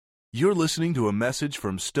You're listening to a message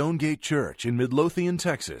from Stonegate Church in Midlothian,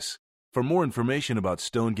 Texas. For more information about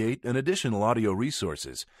Stonegate and additional audio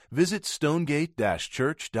resources, visit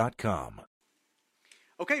stonegate-church.com.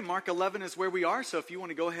 Okay, Mark 11 is where we are, so if you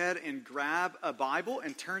want to go ahead and grab a Bible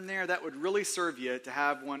and turn there, that would really serve you to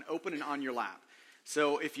have one open and on your lap.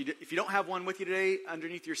 So if you don't have one with you today,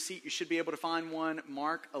 underneath your seat, you should be able to find one,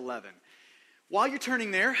 Mark 11. While you're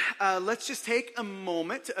turning there, let's just take a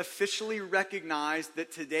moment to officially recognize that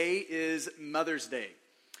today is Mother's Day.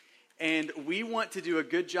 And we want to do a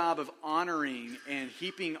good job of honoring and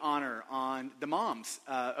heaping honor on the moms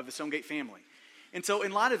of the Stonegate family. And so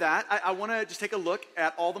in light of that, I want to just take a look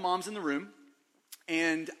at all the moms in the room.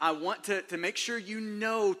 And I want to make sure you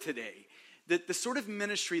know today that the sort of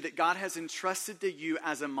ministry that God has entrusted to you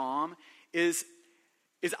as a mom is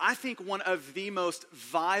I think one of the most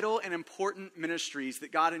vital and important ministries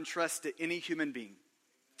that God entrusts to any human being.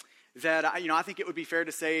 That, I think it would be fair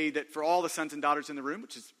to say that for all the sons and daughters in the room,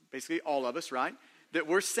 which is basically all of us, right? That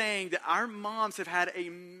we're saying that our moms have had a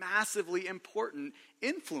massively important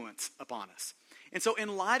influence upon us. And so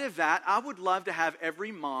in light of that, I would love to have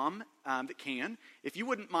every mom that can, if you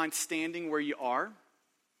wouldn't mind standing where you are.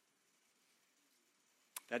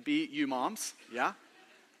 That'd be you moms, yeah?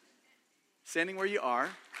 Standing where you are.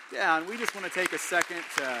 Yeah, and we just want to take a second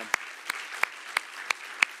to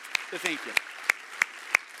thank you.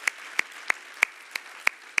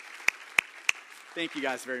 Thank you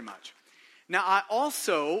guys very much. Now, I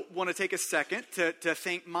also want to take a second to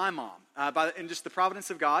thank my mom. In just the providence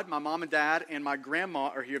of God, my mom and dad and my grandma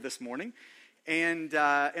are here this morning. And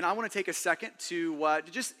I want to take a second to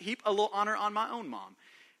just heap a little honor on my own mom.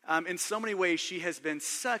 In so many ways, she has been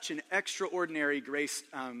such an extraordinary grace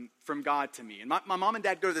from God to me. And my mom and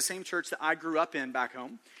dad go to the same church that I grew up in back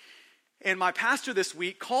home. And my pastor this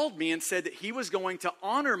week called me and said that he was going to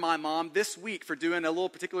honor my mom this week for doing a little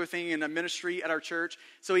particular thing in a ministry at our church.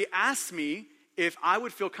 So he asked me if I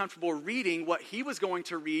would feel comfortable reading what he was going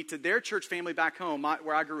to read to their church family back home,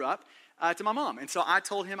 where I grew up, to my mom. And so I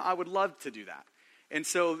told him I would love to do that. And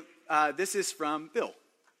so this is from Bill.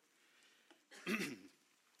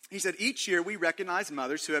 He said, each year we recognize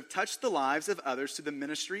mothers who have touched the lives of others through the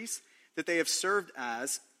ministries that they have served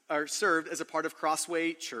as a part of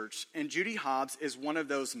Crossway Church, and Judy Hobbs is one of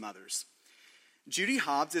those mothers. Judy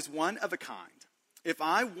Hobbs is one of a kind. If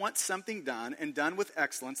I want something done and done with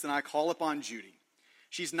excellence, then I call upon Judy.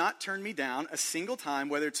 She's not turned me down a single time,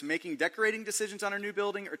 whether it's making decorating decisions on our new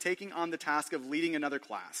building or taking on the task of leading another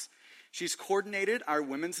class. She's coordinated our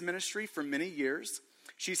women's ministry for many years.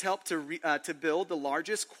 She's helped to build the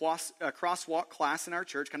largest crosswalk class in our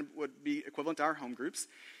church, kind of would be equivalent to our home groups.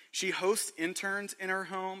 She hosts interns in her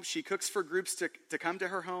home. She cooks for groups to come to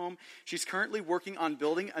her home. She's currently working on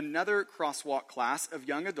building another crosswalk class of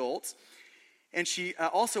young adults. And she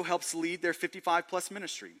also helps lead their 55-plus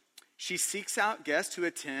ministry. She seeks out guests who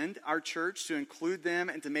attend our church to include them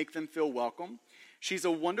and to make them feel welcome. She's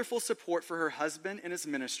a wonderful support for her husband and his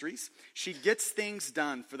ministries. She gets things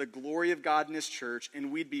done for the glory of God in his church,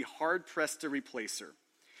 and we'd be hard-pressed to replace her.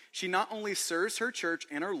 She not only serves her church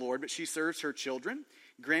and our Lord, but she serves her children,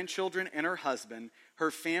 grandchildren, and her husband.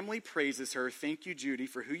 Her family praises her. Thank you, Judy,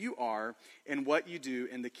 for who you are and what you do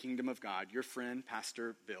in the kingdom of God. Your friend,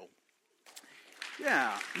 Pastor Bill.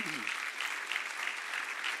 Yeah.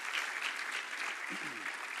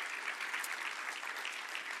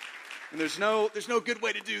 And there's no good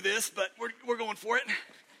way to do this, but we're going for it.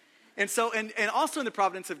 And so, and also in the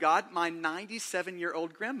providence of God, my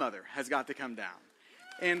 97-year-old grandmother has got to come down.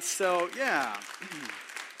 And so, yeah.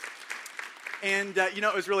 And,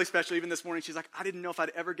 it was really special. Even this morning, she's like, I didn't know if I'd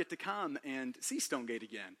ever get to come and see Stonegate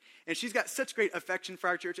again. And she's got such great affection for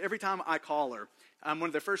our church. Every time I call her, one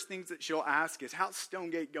of the first things that she'll ask is, how's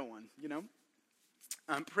Stonegate going,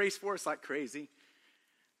 Prays for us like crazy.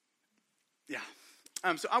 Yeah.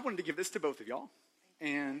 So I wanted to give this to both of y'all,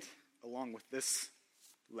 and along with this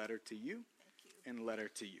letter to you and letter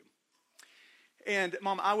to you. And,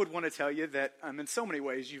 Mom, I would want to tell you that in so many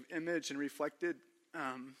ways you've imaged and reflected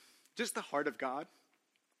just the heart of God.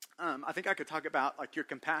 I think I could talk about, like, your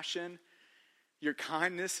compassion, your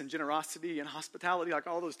kindness and generosity and hospitality, like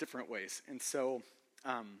all those different ways. And so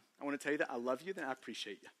I want to tell you that I love you and I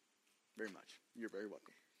appreciate you very much. You're very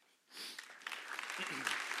welcome.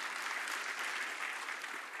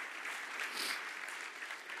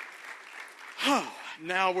 Oh,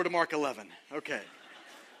 now we're to Mark 11. Okay.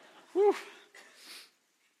 Whew.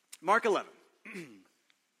 Mark 11.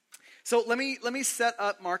 So let me set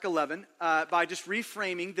up Mark 11 by just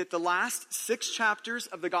reframing that the last 6 chapters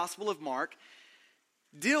of the Gospel of Mark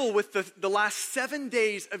deal with the last 7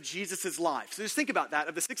 days of Jesus' life. So just think about that.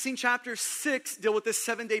 Of the 16 chapters, 6 deal with this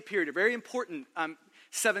 7-day period, a very important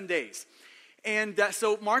 7 days. And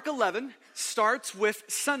so Mark 11 starts with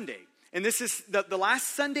Sunday. And this is the last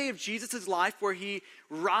Sunday of Jesus' life where he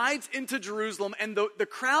rides into Jerusalem. And the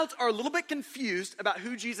crowds are a little bit confused about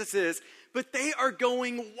who Jesus is, but they are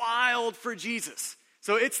going wild for Jesus.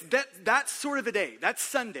 So it's that sort of a day. That's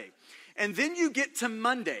Sunday. And then you get to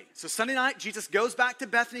Monday. So Sunday night, Jesus goes back to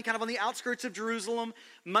Bethany, kind of on the outskirts of Jerusalem.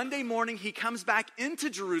 Monday morning, he comes back into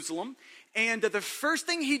Jerusalem. And the first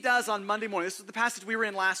thing he does on Monday morning, this is the passage we were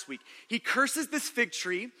in last week. He curses this fig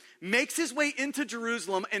tree, makes his way into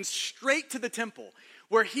Jerusalem and straight to the temple,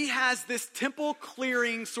 where he has this temple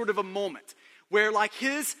clearing sort of a moment, where like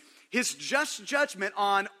his just judgment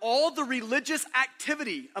on all the religious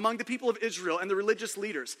activity among the people of Israel and the religious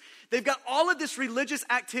leaders. They've got all of this religious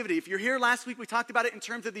activity. If you're here last week, we talked about it in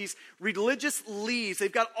terms of these religious leaves. They've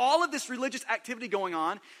got all of this religious activity going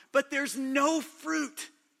on, but there's no fruit.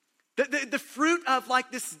 The fruit of like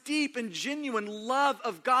this deep and genuine love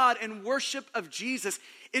of God and worship of Jesus,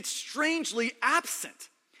 it's strangely absent.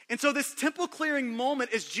 And so this temple clearing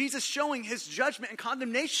moment is Jesus showing his judgment and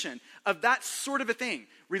condemnation of that sort of a thing.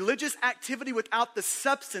 Religious activity without the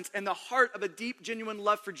substance and the heart of a deep, genuine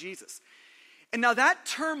love for Jesus. And now that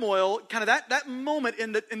turmoil, kind of that moment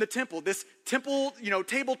in the temple, this temple,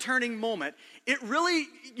 table turning moment, it really,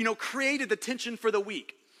 created the tension for the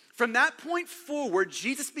week. From that point forward,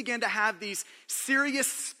 Jesus began to have these serious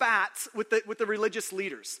spats with the religious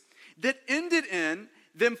leaders that ended in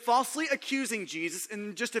them falsely accusing Jesus,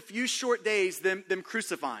 in just a few short days, them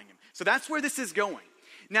crucifying him. So that's where this is going.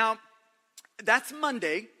 Now, that's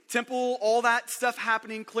Monday, temple, all that stuff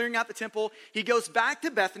happening, clearing out the temple. He goes back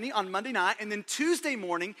to Bethany on Monday night, and then Tuesday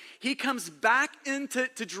morning, he comes back into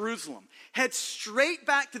Jerusalem. Heads straight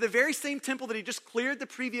back to the very same temple that he just cleared the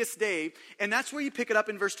previous day, and that's where you pick it up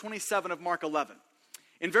in verse 27 of Mark 11.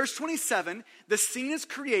 In verse 27, the scene is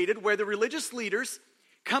created where the religious leaders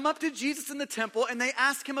come up to Jesus in the temple and they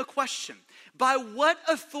ask him a question. By what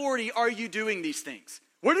authority are you doing these things?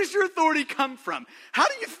 Where does your authority come from? How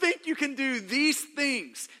do you think you can do these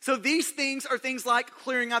things? So these things are things like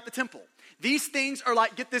clearing out the temple. These things are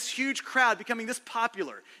like get this huge crowd becoming this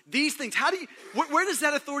popular. These things, where does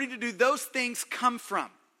that authority to do those things come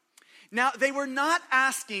from? Now, they were not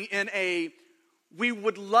asking in a, we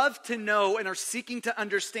would love to know and are seeking to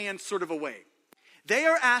understand sort of a way. They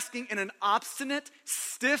are asking in an obstinate,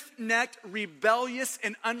 stiff-necked, rebellious,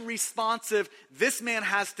 and unresponsive, this man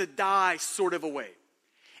has to die sort of a way.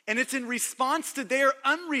 And it's in response to their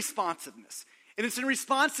unresponsiveness. And it's in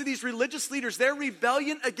response to these religious leaders, their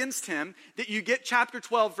rebellion against him, that you get chapter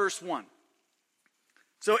 12, verse 1.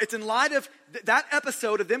 So it's in light of that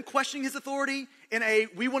episode of them questioning his authority in a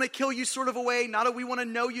we want to kill you sort of a way, not a we want to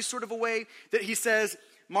know you sort of a way, that he says,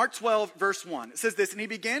 Mark 12, verse 1. It says this, and he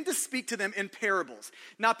began to speak to them in parables.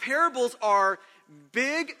 Now, parables are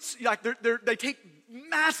big, like they take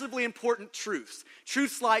massively important truths.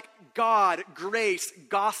 Truths like God, grace,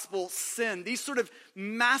 gospel, sin. These sort of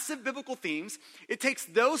massive biblical themes. It takes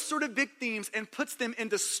those sort of big themes and puts them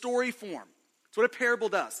into story form. That's what a parable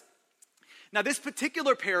does. Now, this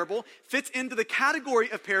particular parable fits into the category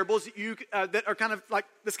of parables that are kind of like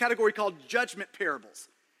this category called judgment parables.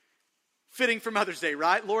 Fitting for Mother's Day,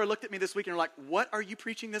 right? Laura looked at me this week and was like, what are you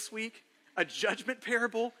preaching this week? A judgment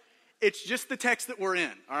parable? It's just the text that we're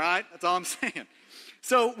in, all right? That's all I'm saying.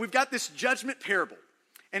 So we've got this judgment parable.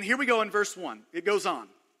 And here we go in verse 1. It goes on.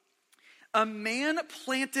 A man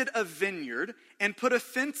planted a vineyard and put a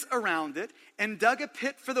fence around it and dug a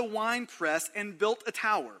pit for the winepress and built a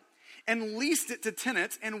tower and leased it to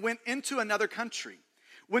tenants and went into another country.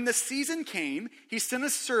 When the season came, he sent a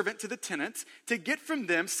servant to the tenants to get from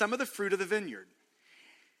them some of the fruit of the vineyard.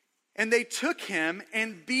 And they took him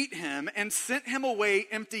and beat him and sent him away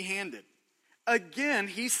empty-handed. Again,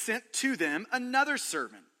 he sent to them another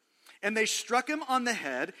servant, and they struck him on the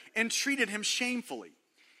head and treated him shamefully.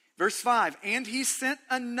 Verse 5, and he sent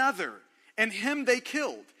another, and him they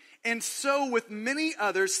killed. And so with many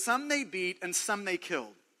others, some they beat and some they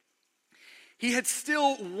killed. He had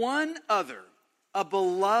still one other, a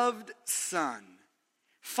beloved son.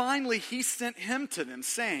 Finally, he sent him to them,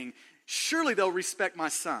 saying, surely they'll respect my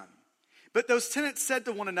son. But those tenants said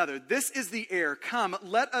to one another, this is the heir. Come,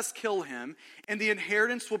 let us kill him, and the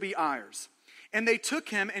inheritance will be ours. And they took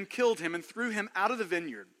him and killed him and threw him out of the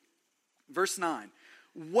vineyard. Verse 9,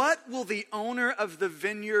 what will the owner of the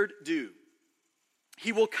vineyard do?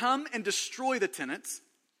 He will come and destroy the tenants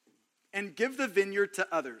and give the vineyard to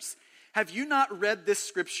others. Have you not read this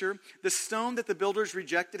scripture? The stone that the builders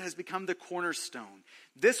rejected has become the cornerstone.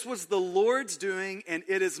 This was the Lord's doing, and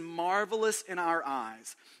it is marvelous in our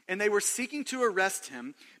eyes. And they were seeking to arrest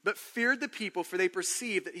him, but feared the people, for they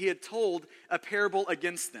perceived that he had told a parable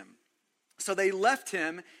against them. So they left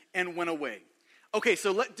him and went away. Okay,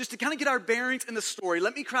 so just to kind of get our bearings in the story,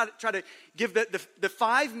 let me try to give the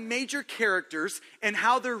five major characters and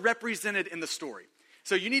how they're represented in the story.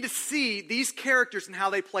 So you need to see these characters and how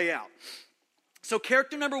they play out. So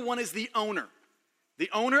character number one is the owner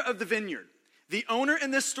of the vineyard. The owner in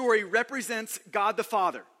this story represents God the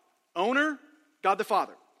Father. Owner, God the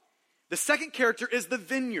Father. The second character is the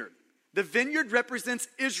vineyard. The vineyard represents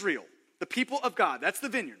Israel, the people of God. That's the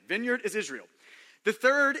vineyard. Vineyard is Israel. The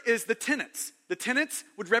third is the tenants. The tenants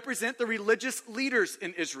would represent the religious leaders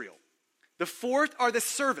in Israel. The fourth are the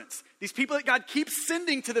servants, these people that God keeps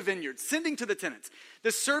sending to the vineyard, sending to the tenants.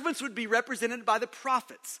 The servants would be represented by the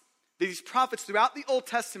prophets, these prophets throughout the Old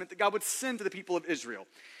Testament that God would send to the people of Israel.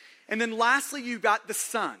 And then lastly, you've got the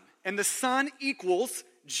Son, and the Son equals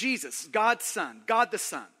Jesus, God's Son, God the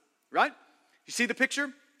Son, right? You see the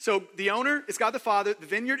picture? So the owner is God the Father, the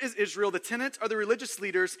vineyard is Israel, the tenants are the religious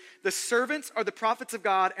leaders, the servants are the prophets of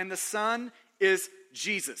God, and the Son is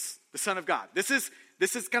Jesus, the Son of God. This is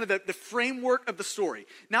kind of the framework of the story.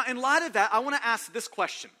 Now, in light of that, I want to ask this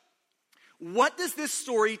question. What does this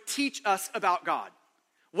story teach us about God?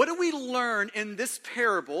 What do we learn in this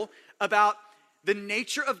parable about the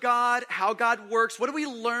nature of God, how God works? What do we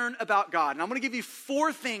learn about God? And I'm going to give you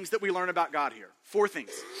 4 things that we learn about God here. 4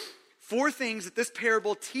 things. 4 things that this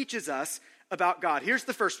parable teaches us about God. Here's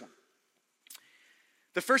the first one.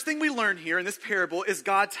 The first thing we learn here in this parable is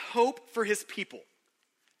God's hope for his people.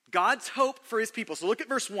 God's hope for his people. So look at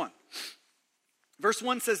verse 1. Verse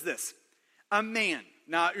 1 says this, a man.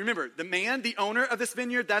 Now remember, the man, the owner of this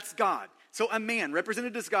vineyard, that's God. So a man,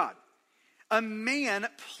 represented as God. A man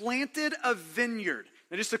planted a vineyard.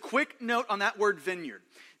 Now just a quick note on that word vineyard.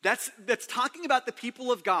 That's talking about the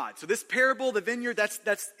people of God. So this parable, the vineyard,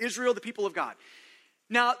 that's Israel, the people of God.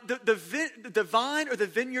 Now, the vine or the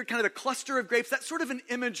vineyard, kind of the cluster of grapes, that sort of an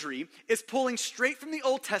imagery is pulling straight from the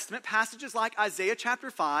Old Testament, passages like Isaiah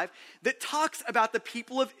chapter 5, that talks about the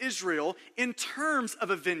people of Israel in terms of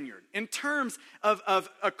a vineyard, in terms of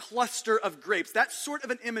a cluster of grapes. That's sort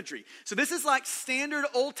of an imagery. So this is like standard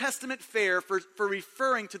Old Testament fare for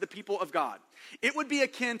referring to the people of God. It would be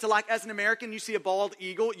akin to, like, as an American, you see a bald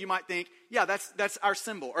eagle, you might think, yeah, that's our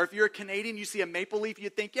symbol. Or if you're a Canadian, you see a maple leaf,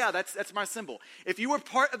 you'd think, yeah, that's my symbol. If you were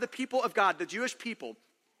part of the people of God, the Jewish people,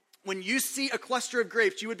 when you see a cluster of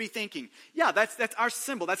grapes, you would be thinking, yeah, that's our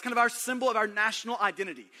symbol. That's kind of our symbol of our national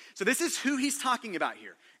identity. So this is who he's talking about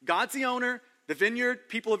here. God's the owner, the vineyard,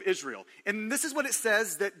 people of Israel. And this is what it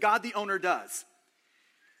says that God the owner does.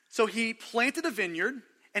 So he planted a vineyard,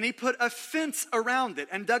 and he put a fence around it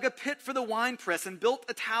and dug a pit for the winepress and built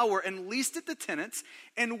a tower and leased it to tenants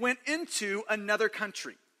and went into another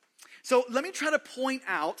country. So let me try to point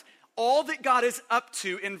out all that God is up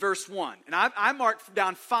to in verse 1. And I marked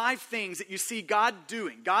down 5 things that you see God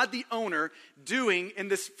doing, God the owner doing in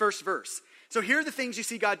this first verse. So here are the things you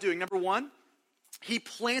see God doing. Number 1, he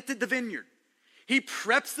planted the vineyard. He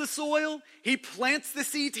preps the soil. He plants the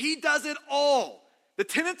seeds. He does it all. The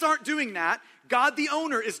tenants aren't doing that. God the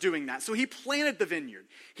owner is doing that. So he planted the vineyard.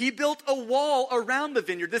 He built a wall around the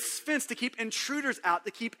vineyard, this fence to keep intruders out,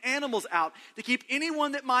 to keep animals out, to keep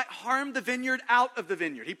anyone that might harm the vineyard out of the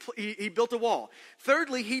vineyard. He built a wall.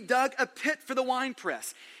 Thirdly, he dug a pit for the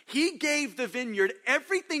winepress. He gave the vineyard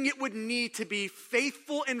everything it would need to be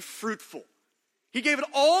faithful and fruitful. He gave it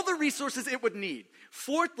all the resources it would need.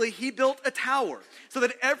 Fourthly, he built a tower so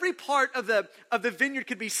that every part of the vineyard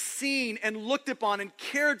could be seen and looked upon and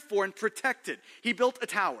cared for and protected. He built a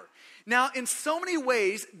tower. Now, in so many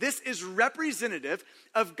ways, this is representative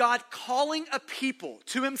of God calling a people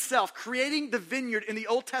to himself, creating the vineyard in the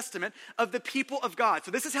Old Testament of the people of God.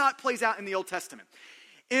 So this is how it plays out in the Old Testament.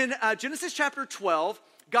 In Genesis chapter 12,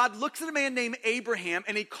 God looks at a man named Abraham,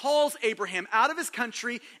 and he calls Abraham out of his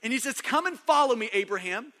country, and he says, come and follow me,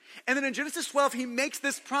 Abraham. And then in Genesis 12, he makes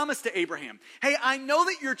this promise to Abraham. Hey, I know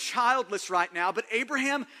that you're childless right now, but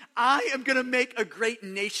Abraham, I am going to make a great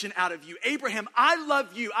nation out of you. Abraham, I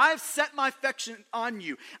love you. I have set my affection on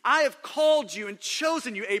you. I have called you and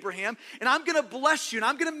chosen you, Abraham, and I'm going to bless you, and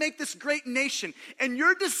I'm going to make this great nation. And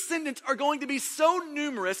your descendants are going to be so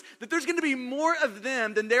numerous that there's going to be more of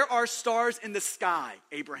them than there are stars in the sky,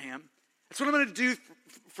 Abraham. That's what I'm going to do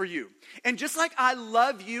for you. And just like I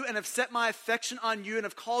love you and have set my affection on you and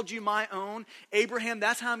have called you my own, Abraham,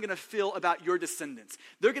 that's how I'm going to feel about your descendants.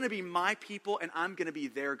 They're going to be my people and I'm going to be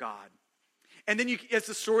their God. And then as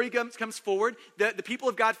the story comes forward, the people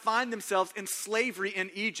of God find themselves in slavery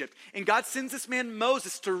in Egypt. And God sends this man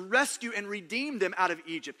Moses to rescue and redeem them out of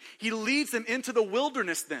Egypt. He leads them into the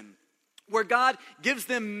wilderness then, where God gives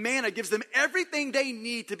them manna, gives them everything they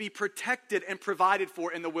need to be protected and provided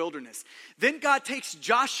for in the wilderness. Then God takes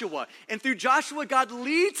Joshua, and through Joshua, God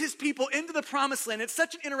leads his people into the promised land. It's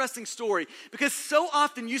such an interesting story because so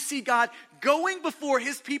often you see God going before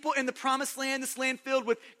his people in the promised land, this land filled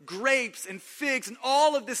with grapes and figs and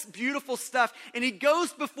all of this beautiful stuff. And he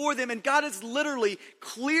goes before them, and God is literally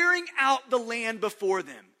clearing out the land before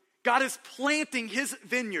them. God is planting his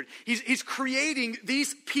vineyard. He's creating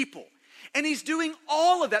these people. And he's doing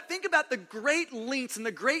all of that. Think about the great lengths and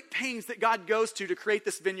the great pains that God goes to create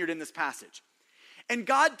this vineyard in this passage. And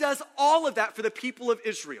God does all of that for the people of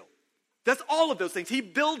Israel. Does all of those things. He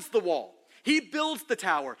builds the wall. He builds the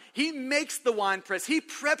tower. He makes the winepress. He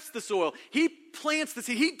preps the soil. He plants the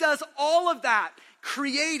seed. He does all of that,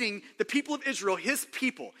 creating the people of Israel, his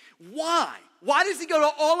people. Why? Why does he go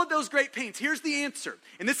to all of those great pains? Here's the answer.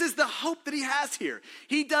 And this is the hope that he has here.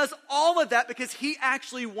 He does all of that because he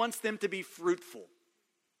actually wants them to be fruitful.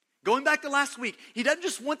 Going back to last week, he doesn't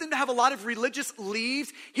just want them to have a lot of religious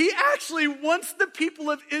leaves. He actually wants the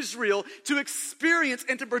people of Israel to experience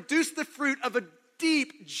and to produce the fruit of a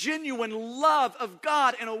deep, genuine love of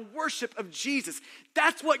God and a worship of Jesus.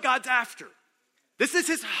 That's what God's after. This is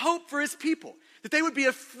his hope for his people, that they would be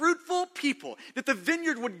a fruitful people, that the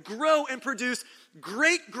vineyard would grow and produce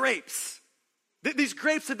great grapes. These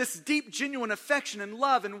grapes have this deep, genuine affection and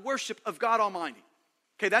love and worship of God Almighty.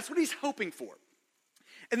 Okay, that's what he's hoping for.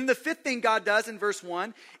 And then the fifth thing God does in verse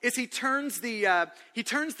 1 is he turns the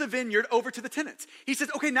vineyard over to the tenants. He says,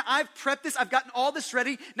 okay, now I've prepped this. I've gotten all this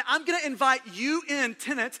ready. Now I'm going to invite you in,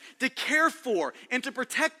 tenants, to care for and to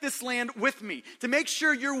protect this land with me, to make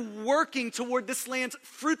sure you're working toward this land's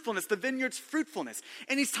fruitfulness, the vineyard's fruitfulness.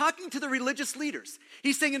 And he's talking to the religious leaders.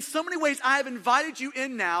 He's saying, in so many ways, I have invited you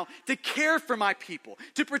in now to care for my people,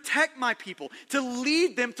 to protect my people, to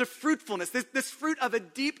lead them to fruitfulness, this fruit of a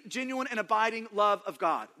deep, genuine, and abiding love of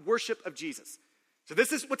God. Worship of Jesus. So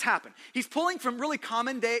this is what's happened. He's pulling from really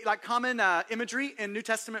common imagery in New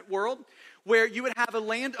Testament world, where you would have a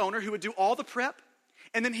landowner who would do all the prep,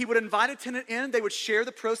 and then he would invite a tenant in. They would share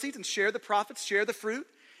the proceeds and share the profits, share the fruit.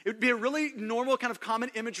 It would be a really normal kind of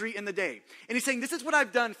common imagery in the day. And he's saying, this is what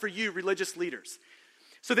I've done for you, religious leaders.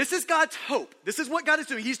 So this is God's hope. This is what God is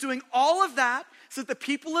doing. He's doing all of that so that the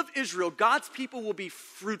people of Israel, God's people, will be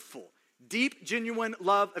fruitful. Deep, genuine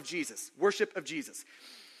love of Jesus, worship of Jesus.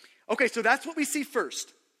 Okay, so that's what we see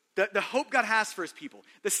first, the hope God has for his people.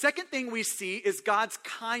 The second thing we see is God's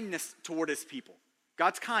kindness toward his people.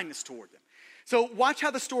 God's kindness toward them. So watch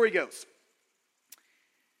how the story goes.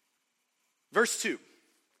 Verse 2.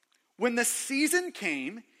 When the season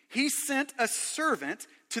came, he sent a servant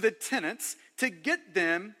to the tenants to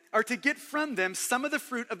get from them some of the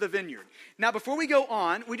fruit of the vineyard. Now, before we go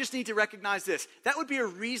on, we just need to recognize this. That would be a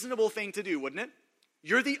reasonable thing to do, wouldn't it?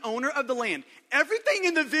 You're the owner of the land. Everything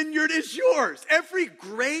in the vineyard is yours. Every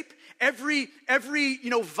grape, every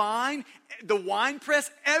vine, the wine press,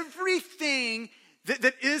 everything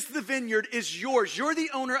that is the vineyard is yours. You're the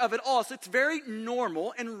owner of it all. So it's very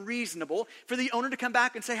normal and reasonable for the owner to come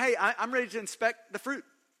back and say, hey, I'm ready to inspect the fruit.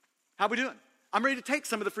 How we doing? I'm ready to take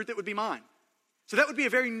some of the fruit that would be mine. So that would be a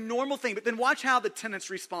very normal thing. But then watch how the tenants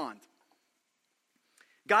respond.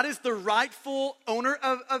 God is the rightful owner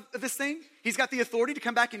of this thing. He's got the authority to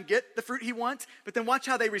come back and get the fruit he wants. But then watch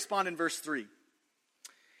how they respond in verse 3.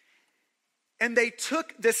 And they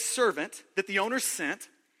took this servant that the owner sent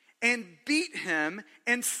and beat him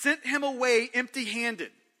and sent him away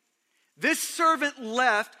empty-handed. This servant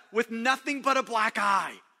left with nothing but a black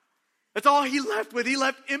eye. That's all he left with. He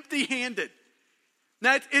left empty-handed.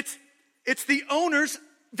 Now, it's the owner's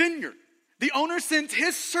vineyard. The owner sent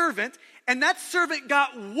his servant, and that servant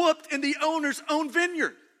got whooped in the owner's own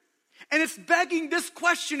vineyard. And it's begging this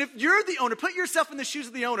question, if you're the owner, put yourself in the shoes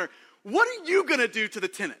of the owner, what are you going to do to the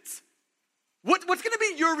tenants? What's going to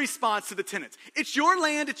be your response to the tenants? It's your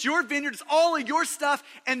land, it's your vineyard, it's all of your stuff,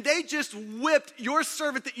 and they just whipped your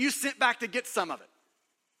servant that you sent back to get some of it.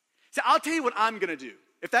 So I'll tell you what I'm going to do.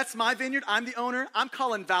 If that's my vineyard, I'm the owner, I'm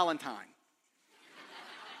calling Valentine.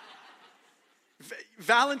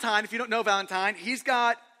 Valentine, if you don't know Valentine, he's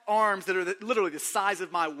got arms that are literally the size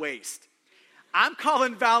of my waist. I'm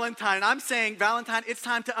calling Valentine, and I'm saying, Valentine, it's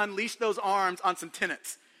time to unleash those arms on some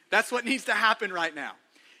tenants. That's what needs to happen right now.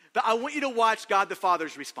 But I want you to watch God the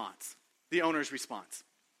Father's response, the owner's response.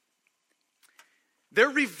 They're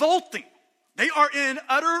revolting. They are in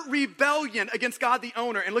utter rebellion against God the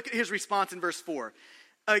owner. And look at his response in verse 4.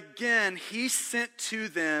 Again, he sent to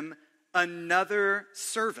them another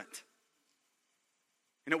servant.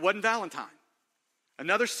 And it wasn't Valentine.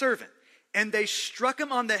 Another servant. And they struck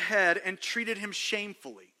him on the head and treated him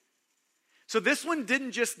shamefully. So this one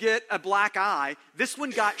didn't just get a black eye. This one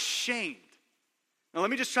got shamed. Now let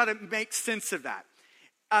me just try to make sense of that.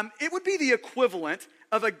 It would be the equivalent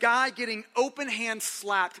of a guy getting open hand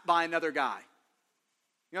slapped by another guy.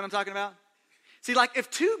 You know what I'm talking about? See, like if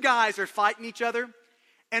two guys are fighting each other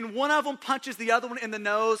and one of them punches the other one in the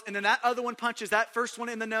nose and then that other one punches that first one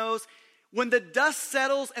in the nose, when the dust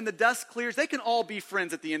settles and the dust clears, they can all be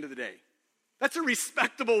friends at the end of the day. That's a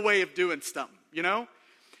respectable way of doing something, you know?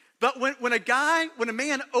 But when a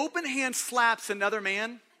man open hand slaps another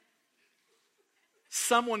man,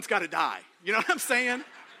 someone's got to die. You know what I'm saying?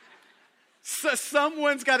 So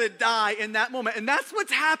someone's got to die in that moment. And that's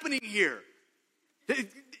what's happening here.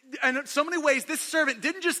 And in so many ways, this servant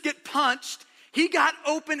didn't just get punched. He got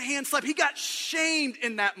open hand slapped. He got shamed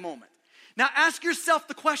in that moment. Now ask yourself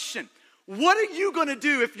the question, what are you going to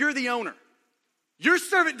do if you're the owner? Your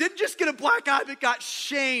servant didn't just get a black eye, but got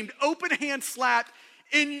shamed, open hand slapped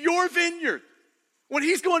in your vineyard when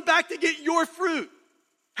he's going back to get your fruit.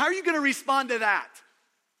 How are you going to respond to that?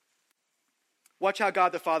 Watch how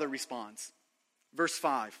God the Father responds. Verse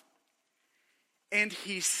 5. And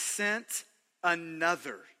he sent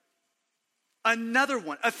another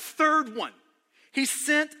one, a third one. He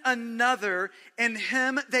sent another, and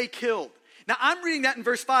him they killed. Now I'm reading that in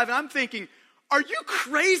verse 5, and I'm thinking, are you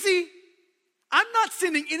crazy? I'm not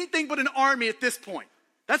sending anything but an army at this point.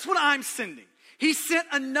 That's what I'm sending. He sent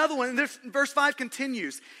another one, and verse 5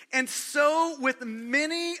 continues. And so with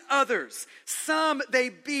many others, some they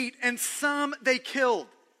beat and some they killed.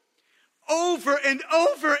 Over and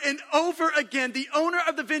over and over again, the owner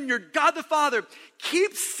of the vineyard, God the Father,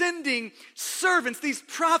 keeps sending servants, these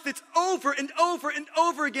prophets, over and over and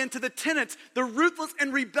over again to the tenants, the ruthless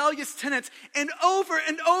and rebellious tenants. And over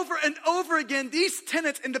and over and over again, these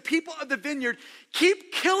tenants and the people of the vineyard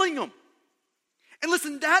keep killing them. And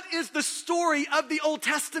listen, that is the story of the Old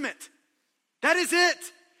Testament. That is it.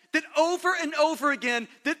 That over and over again,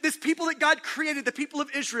 that this people that God created, the people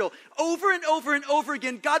of Israel, over and over and over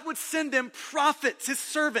again, God would send them prophets, his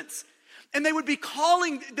servants. And they would be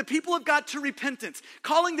calling the people of God to repentance,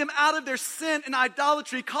 calling them out of their sin and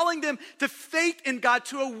idolatry, calling them to faith in God,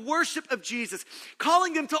 to a worship of Jesus,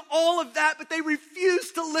 calling them to all of that, but they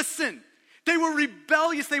refused to listen. They were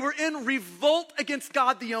rebellious. They were in revolt against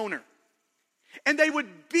God, the owner. And they would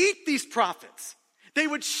beat these prophets. They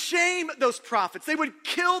would shame those prophets. They would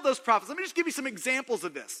kill those prophets. Let me just give you some examples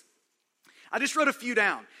of this. I just wrote a few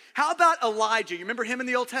down. How about Elijah? You remember him in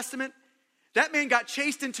the Old Testament? That man got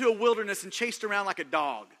chased into a wilderness and chased around like a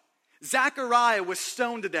dog. Zechariah was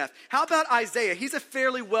stoned to death. How about Isaiah? He's a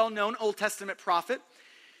fairly well-known Old Testament prophet.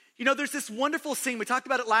 You know, there's this wonderful scene. We talked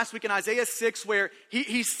about it last week in Isaiah 6 where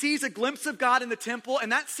he sees a glimpse of God in the temple,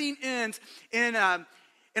 and that scene ends in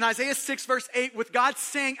Isaiah 6 verse 8 with God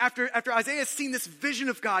saying, after Isaiah has seen this vision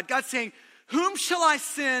of God, God saying, whom shall I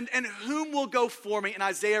send and whom will go for me? And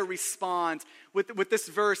Isaiah responds with this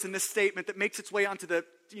verse and this statement that makes its way onto the,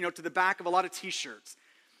 to the back of a lot of t-shirts.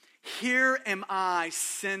 Here am I,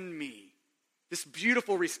 send me. This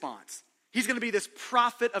beautiful response. He's going to be this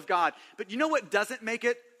prophet of God. But you know what doesn't make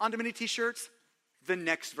it onto many t-shirts? The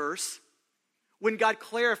next verse. When God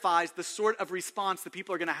clarifies the sort of response that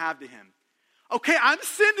people are going to have to him. Okay, I'm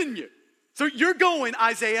sending you. So you're going,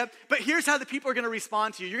 Isaiah, but here's how the people are going to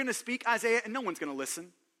respond to you. You're going to speak, Isaiah, and no one's going to listen.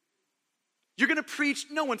 You're going to preach,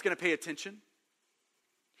 no one's going to pay attention.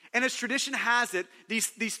 And as tradition has it,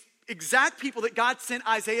 these exact people that God sent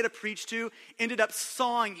Isaiah to preach to ended up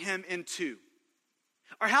sawing him in two.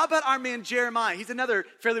 Or how about our man Jeremiah? He's another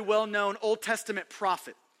fairly well-known Old Testament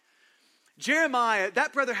prophet. Jeremiah,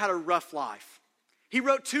 that brother had a rough life. He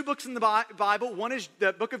wrote 2 books in the Bible. One is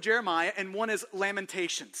the book of Jeremiah and one is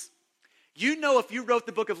Lamentations. You know if you wrote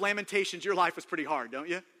the book of Lamentations, your life was pretty hard, don't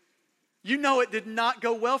you? You know it did not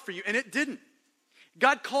go well for you, and it didn't.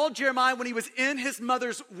 God called Jeremiah when he was in his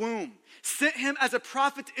mother's womb, sent him as a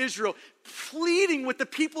prophet to Israel, pleading with the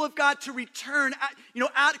people of God to return,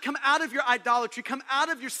 come out of your idolatry, come out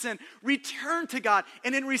of your sin, return to God.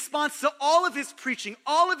 And in response to all of his preaching,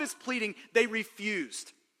 all of his pleading, they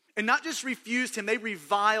refused. And not just refused him, they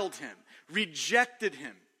reviled him, rejected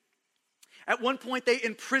him. At one point, they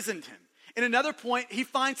imprisoned him. In another point, he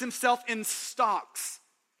finds himself in stocks.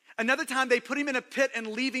 Another time, they put him in a pit and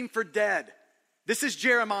leave him for dead. This is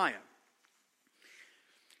Jeremiah.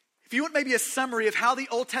 If you want maybe a summary of how the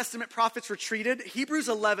Old Testament prophets were treated, Hebrews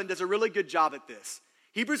 11 does a really good job at this.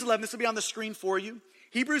 Hebrews 11, this will be on the screen for you.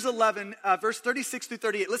 Hebrews 11, verse 36 through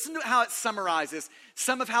 38. Listen to how it summarizes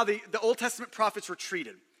some of how the Old Testament prophets were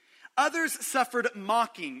treated. Others suffered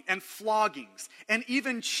mocking and floggings and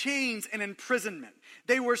even chains and imprisonment.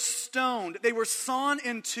 They were stoned. They were sawn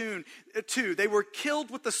in two. They were killed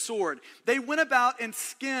with the sword. They went about in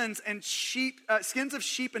skins of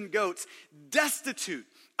sheep and goats, destitute,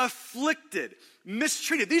 afflicted,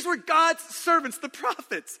 mistreated. These were God's servants, the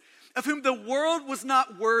prophets, of whom the world was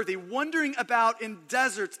not worthy, wandering about in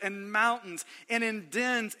deserts and mountains and in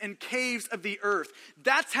dens and caves of the earth.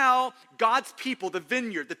 That's how God's people, the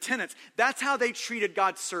vineyard, the tenants, that's how they treated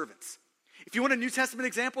God's servants. If you want a New Testament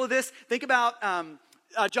example of this, think about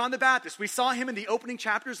John the Baptist. We saw him in the opening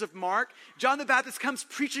chapters of Mark. John the Baptist comes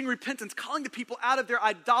preaching repentance, calling the people out of their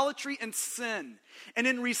idolatry and sin. And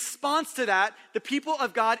in response to that, the people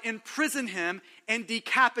of God imprison him and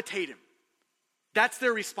decapitate him. That's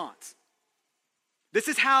their response. This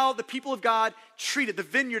is how the people of God treated, the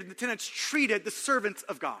vineyard and the tenants treated the servants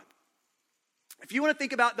of God. If you want to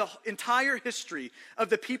think about the entire history of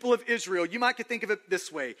the people of Israel, you might could think of it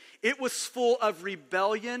this way. It was full of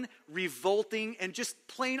rebellion, revolting, and just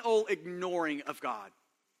plain old ignoring of God.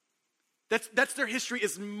 That's their history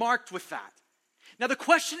is marked with that. Now the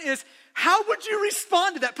question is, how would you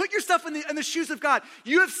respond to that? Put yourself in the shoes of God.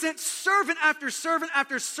 You have sent servant after servant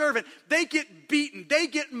after servant. They get beaten, they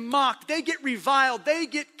get mocked, they get reviled, they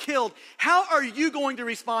get killed. How are you going to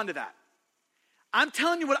respond to that? I'm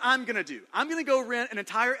telling you what I'm going to do. I'm going to go rent an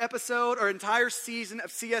entire episode or entire season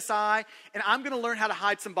of CSI, and I'm going to learn how to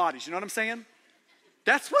hide some bodies. You know what I'm saying?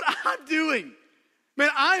 That's what I'm doing. Man,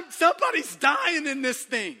 somebody's dying in this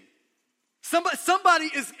thing. Somebody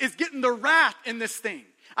is getting the wrath in this thing.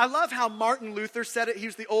 I love how Martin Luther said it. He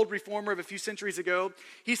was the old reformer of a few centuries ago.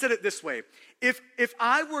 He said it this way: If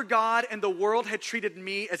I were God and the world had treated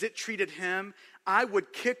me as it treated him, I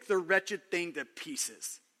would kick the wretched thing to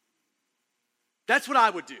pieces. That's what I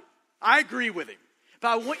would do. I agree with him. But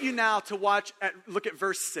I want you now to look at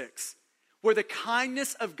verse 6, where the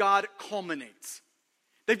kindness of God culminates.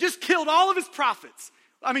 They've just killed all of his prophets.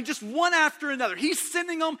 I mean, just one after another. He's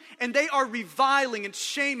sending them, and they are reviling and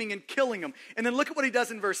shaming and killing them. And then look at what he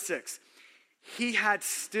does in verse 6. He had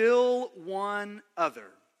still one other,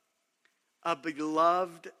 a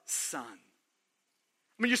beloved son.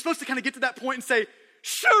 I mean, you're supposed to kind of get to that point and say,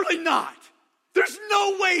 surely not. There's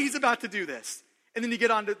no way he's about to do this. And then you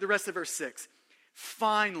get on to the rest of verse 6.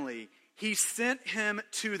 Finally, he sent him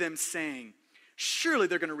to them saying, surely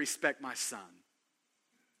they're going to respect my son.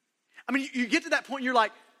 I mean, you get to that point and you're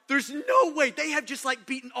like, there's no way. They have just like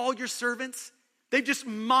beaten all your servants. They've just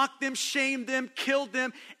mocked them, shamed them, killed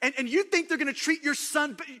them. And you think they're going to treat your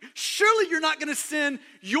son, but surely you're not going to send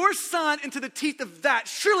your son into the teeth of that.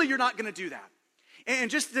 Surely you're not going to do that.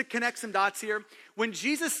 And just to connect some dots here, when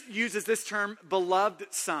Jesus uses this term, beloved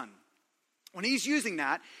son, when he's using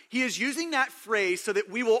that, he is using that phrase so that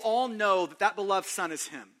we will all know that that beloved son is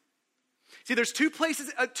him. See, there's two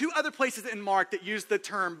other places in Mark that use the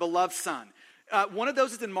term beloved son. One of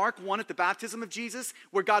those is in Mark 1 at the baptism of Jesus,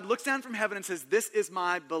 where God looks down from heaven and says, this is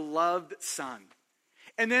my beloved son.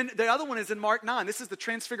 And then the other one is in Mark 9. This is the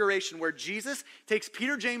transfiguration, where Jesus takes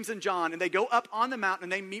Peter, James, and John, and they go up on the mountain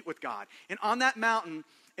and they meet with God. And on that mountain,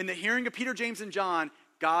 in the hearing of Peter, James, and John,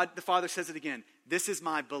 God the Father says it again, this is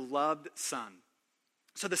my beloved son.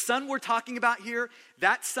 So the son we're talking about here,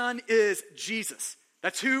 that son is Jesus.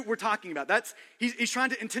 That's who we're talking about. He's trying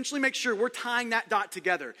to intentionally make sure we're tying that dot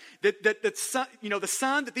together. That son, the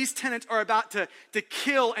son that these tenants are about to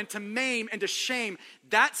kill and to maim and to shame,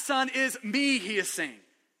 that son is me, he is saying.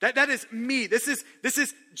 That is me. This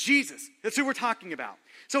is Jesus. That's who we're talking about.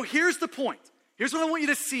 So here's the point. Here's what I want you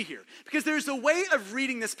to see here. Because there's a way of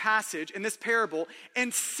reading this passage and this parable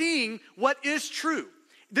and seeing what is true.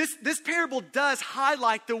 This parable does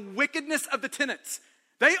highlight the wickedness of the tenants.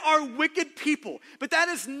 They are wicked people, but that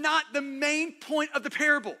is not the main point of the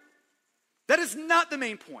parable. That is not the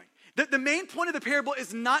main point. The main point of the parable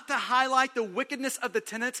is not to highlight the wickedness of the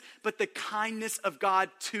tenants, but the kindness of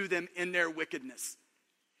God to them in their wickedness.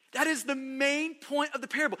 That is the main point of the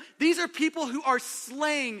parable. These are people who are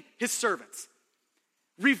slaying his servants,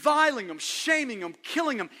 reviling them, shaming them,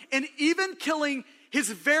 killing them, and even killing his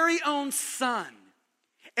very own son.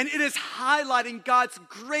 And it is highlighting God's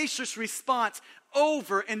gracious response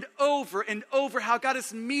over and over and over, how God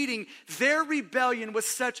is meeting their rebellion with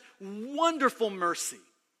such wonderful mercy.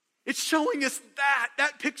 It's showing us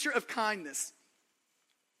that picture of kindness.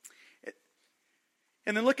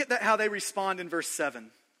 And then look at how they respond in verse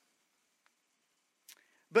 7.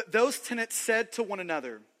 But those tenants said to one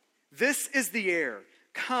another, this is the heir.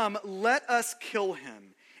 Come, let us kill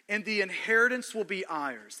him, and the inheritance will be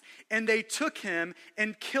ours. And they took him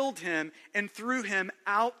and killed him and threw him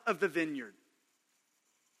out of the vineyard.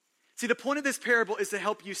 See, the point of this parable is to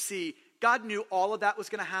help you see God knew all of that was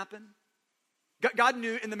going to happen. God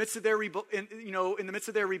knew in the midst of their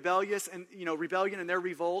rebellious and rebellion and their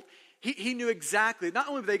revolt, he knew exactly, not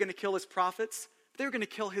only were they going to kill his prophets, but they were going to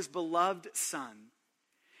kill his beloved son.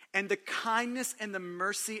 And the kindness and the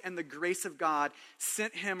mercy and the grace of God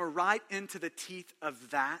sent him right into the teeth of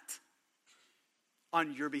that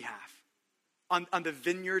on your behalf, on the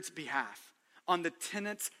vineyard's behalf, on the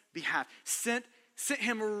tenants' behalf. Sent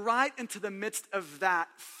him right into the midst of that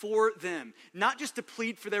for them, not just to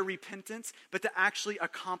plead for their repentance, but to actually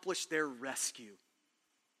accomplish their rescue.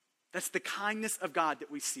 That's the kindness of God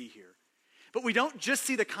that we see here. But we don't just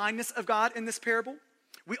see the kindness of God in this parable.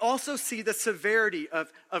 We also see the severity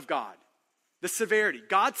of God. The severity.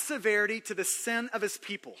 God's severity to the sin of his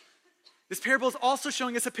people. This parable is also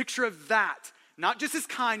showing us a picture of that. Not just his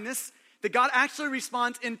kindness, that God actually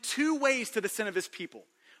responds in two ways to the sin of his people.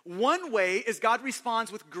 One way is God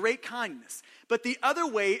responds with great kindness. But the other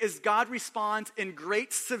way is God responds in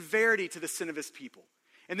great severity to the sin of his people.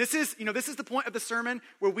 And this is the point of the sermon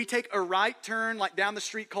where we take a right turn like down the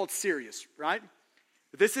street called serious, right?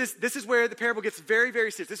 This is where the parable gets very, very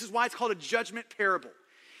serious. This is why it's called a judgment parable.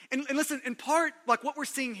 And listen, in part, like what we're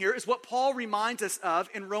seeing here is what Paul reminds us of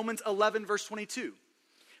in Romans 11, verse 22.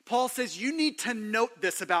 Paul says you need to note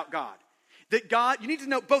this about God. That God, you need to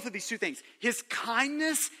note both of these two things. His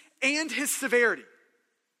kindness and his severity.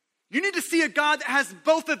 You need to see a God that has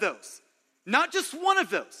both of those. Not just one of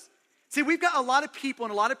those. See, we've got a lot of people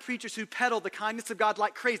and a lot of preachers who peddle the kindness of God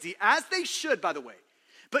like crazy, as they should, by the way,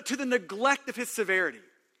 but to the neglect of his severity.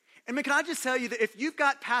 And man, can I just tell you that if you've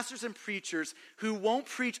got pastors and preachers who won't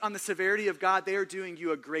preach on the severity of God, they are doing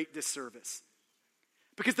you a great disservice.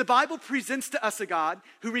 Because the Bible presents to us a God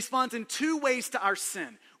who responds in two ways to our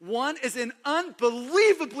sin. One is in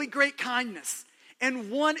unbelievably great kindness,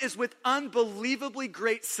 and one is with unbelievably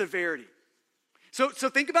great severity. So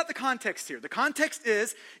think about the context here. The context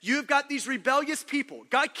is you've got these rebellious people.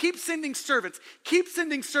 God keeps sending servants,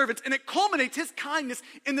 and it culminates his kindness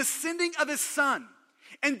in the sending of his son.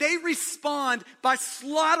 And they respond by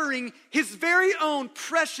slaughtering his very own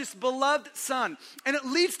precious, beloved son. And it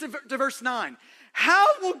leads to verse 9. How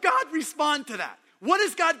will God respond to that? What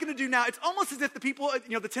is God going to do now? It's almost as if the people,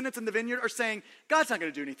 the tenants in the vineyard are saying, God's not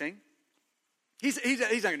going to do anything. He's not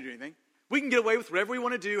going to do anything. We can get away with whatever we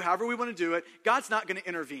want to do, however we want to do it. God's not going to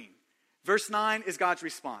intervene. Verse 9 is God's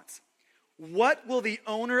response. What will the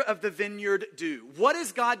owner of the vineyard do? What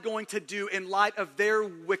is God going to do in light of their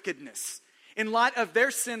wickedness? In light of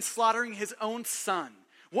their sin slaughtering his own son?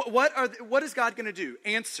 What is God going to do?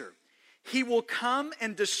 Answer. He will come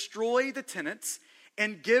and destroy the tenants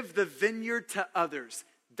and give the vineyard to others.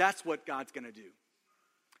 That's what God's going to do.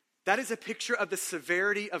 That is a picture of the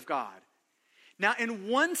severity of God. Now, in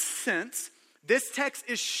one sense, this text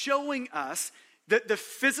is showing us that the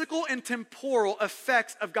physical and temporal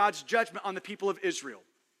effects of God's judgment on the people of Israel.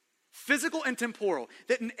 Physical and temporal.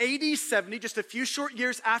 That in AD 70, just a few short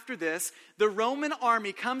years after this, the Roman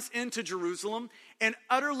army comes into Jerusalem and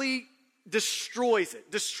utterly destroys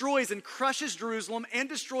and crushes Jerusalem and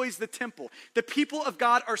destroys the temple. The people of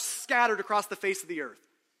God are scattered across the face of the earth.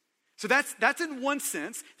 So that's in one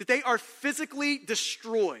sense, that they are physically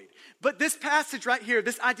destroyed. But this passage right here,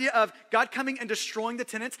 this idea of God coming and destroying the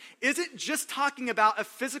tenants, isn't just talking about a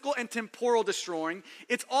physical and temporal destroying.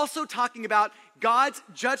 It's also talking about God's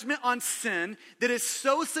judgment on sin that is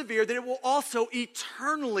so severe that it will also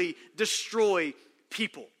eternally destroy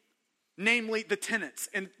people. Namely, the tenants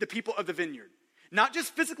and the people of the vineyard. Not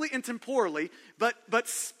just physically and temporally, but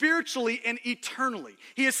spiritually and eternally.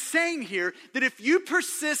 He is saying here that if you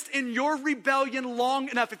persist in your rebellion long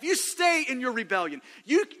enough, if you stay in your rebellion,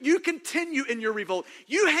 you continue in your revolt,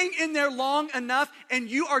 you hang in there long enough, and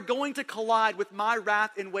you are going to collide with my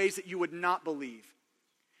wrath in ways that you would not believe.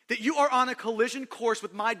 That you are on a collision course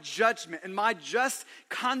with my judgment and my just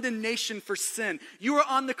condemnation for sin. You are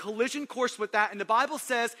on the collision course with that. And the Bible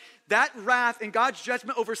says that wrath and God's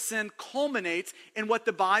judgment over sin culminates in what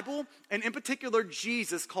the Bible, and in particular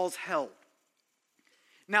Jesus, calls hell.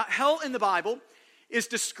 Now, hell in the Bible is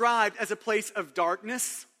described as a place of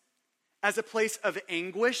darkness, as a place of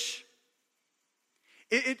anguish.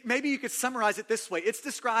 Maybe you could summarize it this way. It's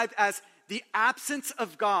described as the absence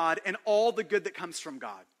of God and all the good that comes from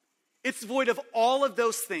God. It's void of all of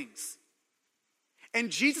those things. And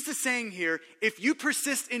Jesus is saying here, if you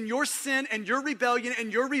persist in your sin and your rebellion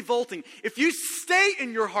and your revolting, if you stay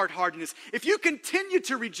in your hard-heartedness, if you continue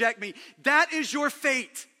to reject me, that is your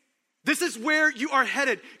fate. This is where you are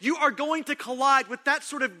headed. You are going to collide with that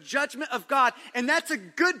sort of judgment of God, and that's a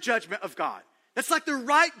good judgment of God. That's like the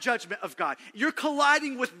right judgment of God. You're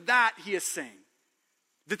colliding with that, he is saying.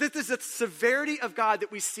 That this is the severity of God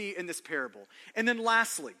that we see in this parable. And then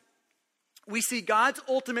lastly, we see God's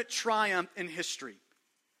ultimate triumph in history.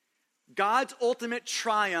 God's ultimate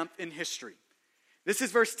triumph in history. This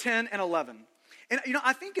is verse 10 and 11. And,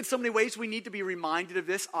 I think in so many ways we need to be reminded of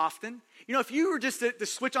this often. If you were just to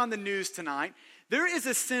switch on the news tonight, there is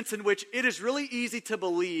a sense in which it is really easy to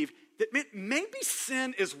believe that maybe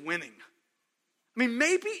sin is winning.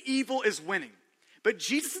 Maybe evil is winning. But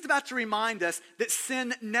Jesus is about to remind us that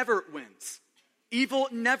sin never wins. Evil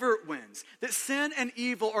never wins. That sin and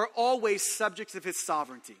evil are always subjects of his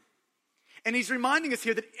sovereignty. And he's reminding us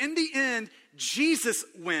here that in the end, Jesus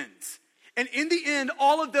wins. And in the end,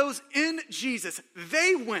 all of those in Jesus,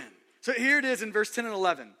 they win. So here it is in verse 10 and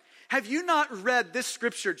 11. Have you not read this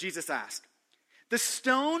scripture, Jesus asked? The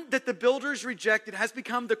stone that the builders rejected has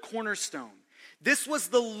become the cornerstone. This was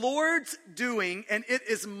the Lord's doing, and it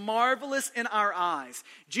is marvelous in our eyes.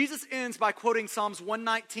 Jesus ends by quoting Psalms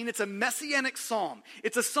 119. It's a messianic psalm.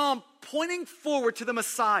 It's a psalm pointing forward to the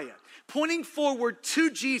Messiah, pointing forward to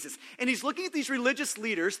Jesus. And he's looking at these religious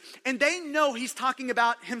leaders, and they know he's talking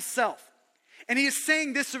about himself. And he is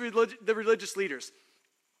saying this to the religious leaders.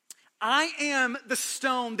 I am the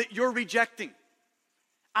stone that you're rejecting.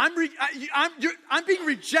 I'm being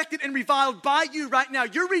rejected and reviled by you right now.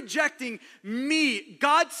 You're rejecting me,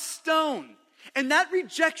 God's stone. And that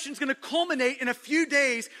rejection is going to culminate in a few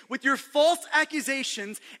days with your false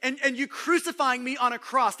accusations and you crucifying me on a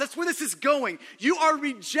cross. That's where this is going. You are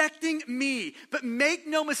rejecting me, but make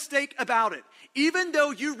no mistake about it. Even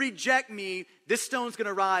though you reject me, this stone's going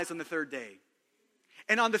to rise on the third day.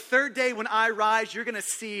 And on the third day when I rise, you're going to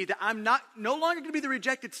see that I'm no longer going to be the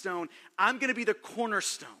rejected stone. I'm going to be the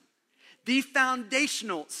cornerstone, the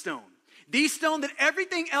foundational stone, the stone that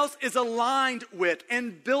everything else is aligned with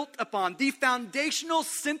and built upon, the foundational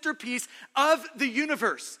centerpiece of the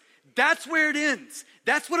universe. That's where it ends.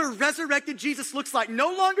 That's what a resurrected Jesus looks like.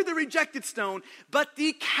 No longer the rejected stone, but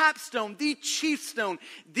the capstone, the chief stone,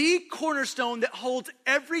 the cornerstone that holds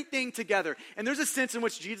everything together. And there's a sense in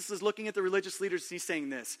which Jesus is looking at the religious leaders. He's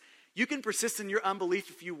saying this. You can persist in your unbelief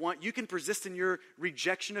if you want. You can persist in your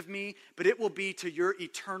rejection of me, but it will be to your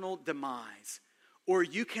eternal demise. Or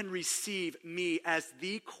you can receive me as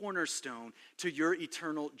the cornerstone to your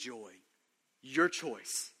eternal joy. Your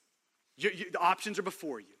choice. The options are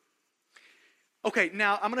before you. Okay,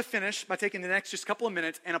 now I'm going to finish by taking the next just couple of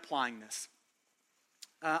minutes and applying this.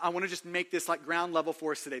 I want to just make this like ground level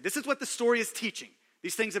for us today. This is what the story is teaching,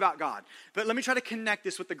 these things about God. But let me try to connect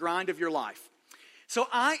this with the grind of your life. So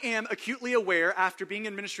I am acutely aware, after being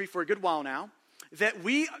in ministry for a good while now, that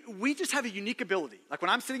we just have a unique ability. Like when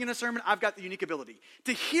I'm sitting in a sermon, I've got the unique ability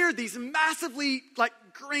to hear these massively like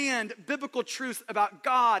grand biblical truths about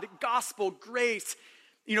God, gospel, grace,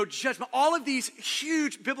 judgment, all of these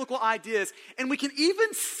huge biblical ideas. And we can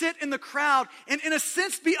even sit in the crowd and in a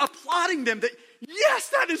sense be applauding them that, yes,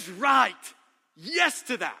 that is right. Yes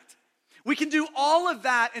to that. We can do all of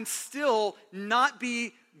that and still not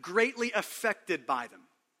be greatly affected by them.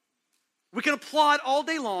 We can applaud all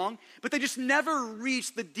day long, but they just never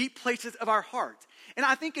reach the deep places of our heart. And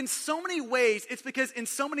I think in so many ways, it's because in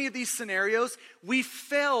so many of these scenarios, we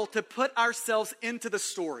fail to put ourselves into the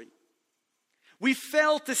story. We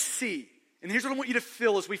fail to see, and here's what I want you to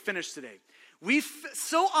feel as we finish today.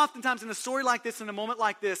 So oftentimes in a story like this, in a moment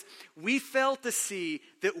like this, we fail to see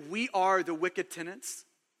that we are the wicked tenants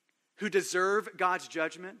who deserve God's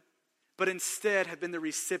judgment, but instead have been the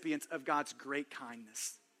recipients of God's great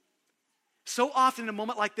kindness. So often in a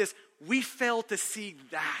moment like this, we fail to see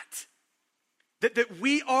that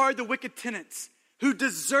we are the wicked tenants who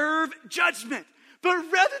deserve judgment. But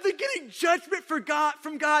rather than getting judgment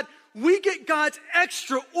from God, we get God's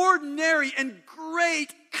extraordinary and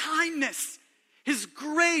great kindness, his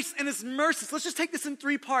grace and his mercies. Let's just take this in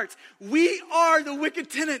 3 parts. We are the wicked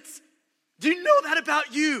tenants. Do you know that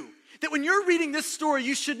about you? That when you're reading this story,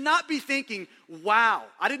 you should not be thinking, wow,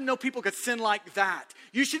 I didn't know people could sin like that.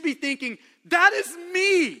 You should be thinking, that is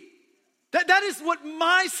me. That is what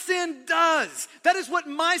my sin does. That is what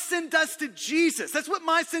my sin does to Jesus. That's what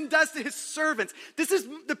my sin does to his servants. This is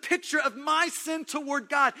the picture of my sin toward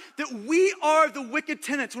God, that we are the wicked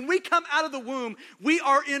tenants. When we come out of the womb, we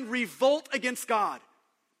are in revolt against God,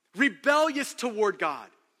 rebellious toward God.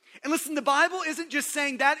 And listen, the Bible isn't just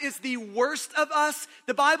saying that is the worst of us.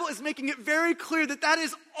 The Bible is making it very clear that that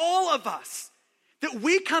is all of us. That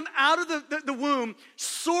we come out of the womb,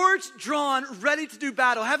 swords drawn, ready to do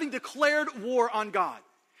battle, having declared war on God.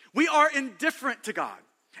 We are indifferent to God,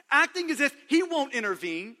 acting as if he won't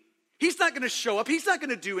intervene. He's not going to show up. He's not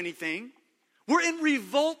going to do anything. We're in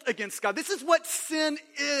revolt against God. This is what sin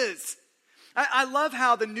is. I love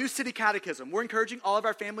how the New City Catechism, we're encouraging all of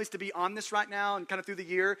our families to be on this right now and kind of through the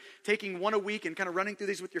year, taking one a week and kind of running through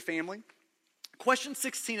these with your family. Question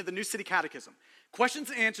 16 of the New City Catechism, questions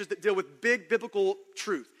and answers that deal with big biblical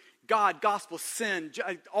truth, God, gospel, sin,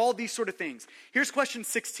 all these sort of things. Here's question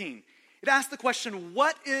 16. It asks the question,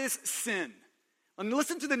 what is sin? And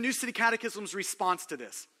listen to the New City Catechism's response to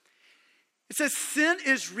this. It says, sin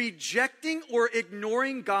is rejecting or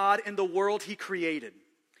ignoring God and the world he created.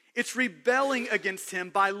 It's rebelling against him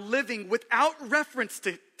by living without reference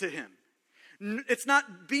to him. It's not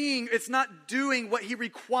doing what he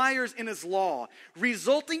requires in his law,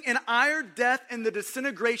 resulting in our death and the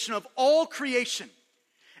disintegration of all creation.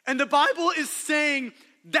 And the Bible is saying,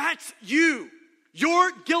 that's you.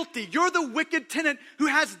 You're guilty. You're the wicked tenant who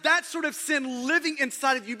has that sort of sin living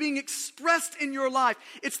inside of you, being expressed in your life.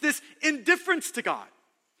 It's this indifference to God,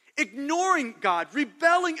 ignoring God,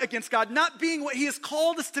 rebelling against God, not being what he has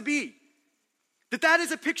called us to be. That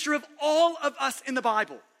is a picture of all of us in the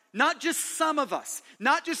Bible. Not just some of us,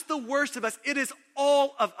 not just the worst of us. It is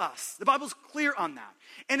all of us. The Bible's clear on that.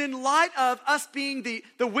 And in light of us being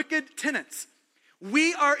the wicked tenants,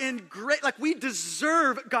 we are we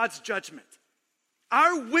deserve God's judgment.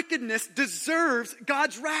 Our wickedness deserves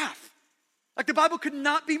God's wrath. Like the Bible could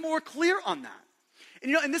not be more clear on that.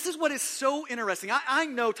 And and this is what is so interesting. I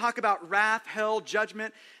know, talk about wrath, hell,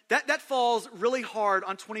 judgment, that falls really hard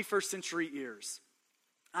on 21st century ears.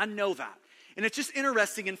 I know that. And it's just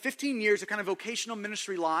interesting, in 15 years of kind of vocational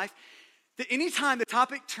ministry life, that anytime the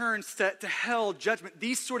topic turns to hell, judgment,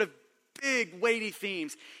 these sort of big, weighty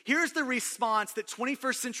themes, here's the response that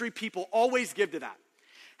 21st century people always give to that.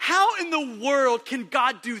 How in the world can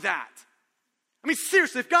God do that? I mean,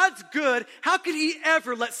 seriously, if God's good, how could he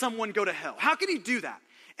ever let someone go to hell? How could he do that?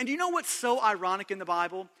 And do you know what's so ironic in the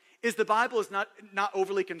Bible? Is the Bible is not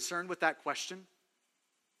overly concerned with that question.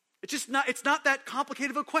 It's not that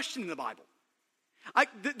complicated of a question in the Bible.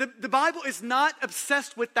 The Bible is not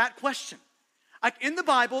obsessed with that question. In the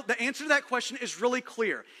Bible, the answer to that question is really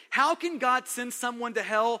clear. How can God send someone to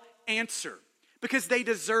hell? Answer. Because they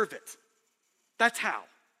deserve it. That's how.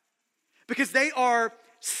 Because they are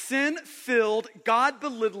sin-filled,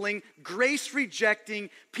 God-belittling,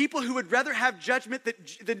 grace-rejecting people who would rather have judgment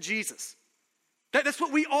than Jesus. That's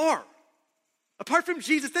what we are. Apart from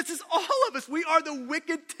Jesus, this is all of us. We are the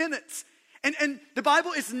wicked tenants. And the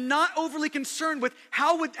Bible is not overly concerned with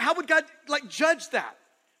how would God judge that.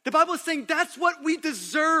 The Bible is saying that's what we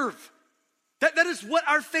deserve. That is what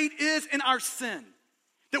our fate is in our sin.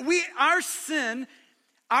 That our sin,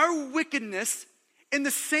 our wickedness, in the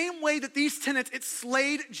same way that these tenants, it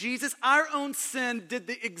slayed Jesus, our own sin did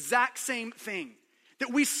the exact same thing.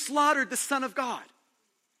 That we slaughtered the Son of God.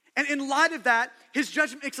 And in light of that, his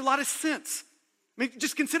judgment makes a lot of sense. I mean,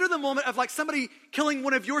 just consider the moment of somebody killing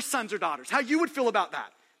one of your sons or daughters, how you would feel about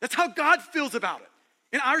that. That's how God feels about it.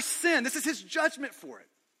 In our sin, this is his judgment for it.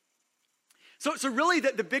 So really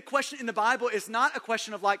the big question in the Bible is not a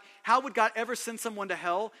question of how would God ever send someone to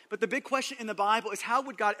hell? But the big question in the Bible is how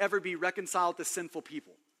would God ever be reconciled to sinful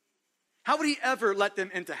people? How would he ever let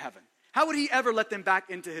them into heaven? How would he ever let them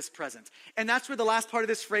back into his presence? And that's where the last part of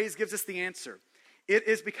this phrase gives us the answer. It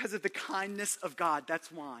is because of the kindness of God.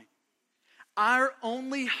 That's why. Our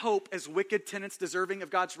only hope as wicked tenants deserving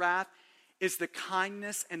of God's wrath is the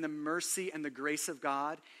kindness and the mercy and the grace of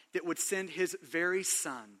God that would send his very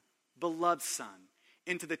Son, beloved Son,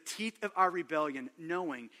 into the teeth of our rebellion,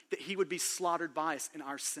 knowing that he would be slaughtered by us in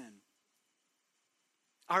our sin.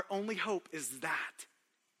 Our only hope is that.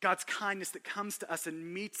 God's kindness that comes to us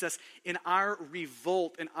and meets us in our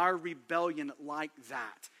revolt and our rebellion like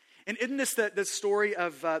that. And isn't this the story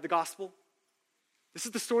of the gospel? This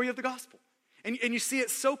is the story of the gospel. And you see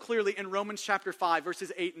it so clearly in Romans chapter 5,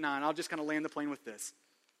 verses 8 and 9. I'll just kind of land the plane with this.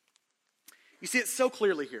 You see it so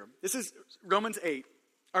clearly here. This is Romans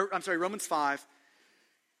 5.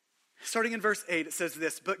 Starting in verse 8, it says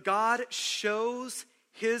this, "But God shows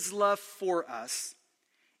his love for us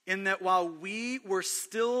in that while we were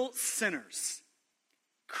still sinners,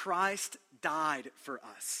 Christ died for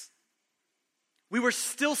us." We were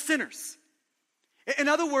still sinners. In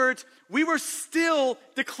other words, we were still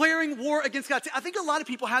declaring war against God. I think a lot of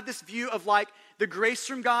people have this view of the grace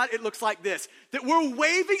from God. It looks like this, that we're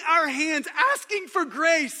waving our hands, asking for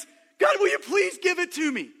grace. God, will you please give it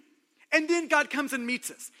to me? And then God comes and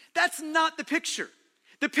meets us. That's not the picture.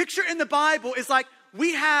 The picture in the Bible is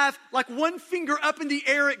we have one finger up in the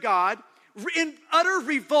air at God, in utter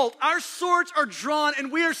revolt. Our swords are drawn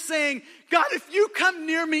and we are saying, God, if you come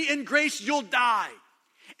near me in grace, you'll die.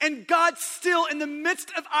 And God still, in the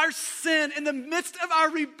midst of our sin, in the midst of our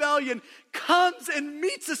rebellion, comes and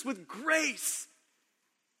meets us with grace.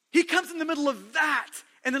 He comes in the middle of that.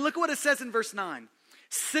 And then look at what it says in verse 9.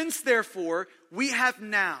 Since therefore we have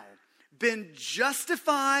now been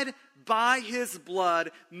justified by his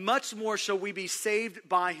blood, much more shall we be saved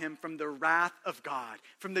by him from the wrath of God,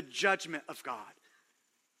 from the judgment of God.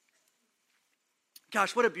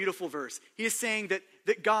 Gosh, what a beautiful verse. He is saying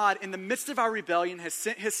that God, in the midst of our rebellion, has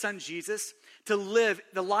sent his son Jesus to live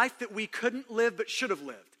the life that we couldn't live but should have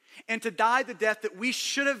lived, and to die the death that we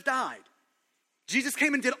should have died. Jesus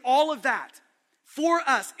came and did all of that for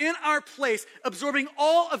us, in our place, absorbing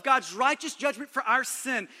all of God's righteous judgment for our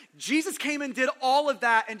sin. Jesus came and did all of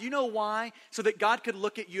that, and you know why? So that God could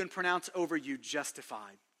look at you and pronounce over you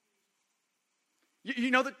justified.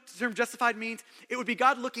 You know what the term justified means? It would be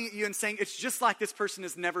God looking at you and saying, it's just like this person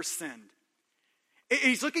has never sinned.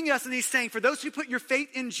 He's looking at us and he's saying, for those who put your faith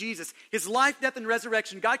in Jesus, his life, death, and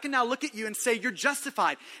resurrection, God can now look at you and say, you're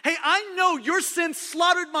justified. Hey, I know your sin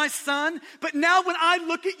slaughtered my son, but now when I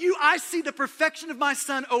look at you, I see the perfection of my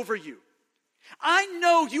son over you. I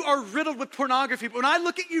know you are riddled with pornography, but when I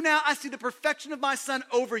look at you now, I see the perfection of my son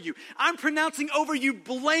over you. I'm pronouncing over you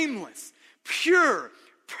blameless, pure,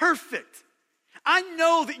 perfect. I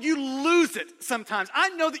know that you lose it sometimes. I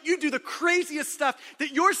know that you do the craziest stuff,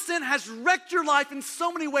 that your sin has wrecked your life in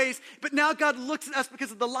so many ways, but now God looks at us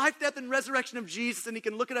because of the life, death, and resurrection of Jesus, and he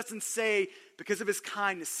can look at us and say, because of his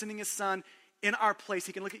kindness, sending his son in our place,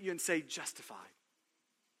 he can look at you and say, justified.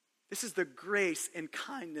 This is the grace and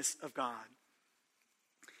kindness of God.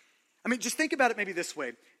 I mean, just think about it maybe this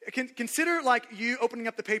way. Consider like you opening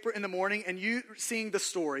up the paper in the morning and you seeing the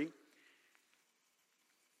story.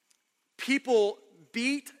 People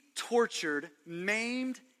beat, tortured,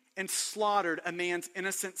 maimed, and slaughtered a man's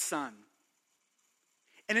innocent son.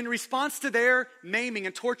 And in response to their maiming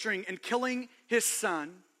and torturing and killing his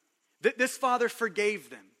son, this father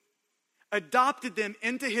forgave them, adopted them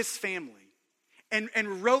into his family, and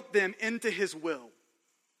wrote them into his will.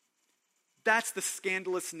 That's the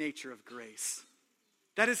scandalous nature of grace.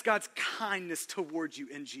 That is God's kindness towards you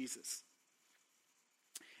in Jesus.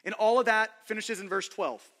 And all of that finishes in verse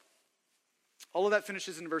 12. All of that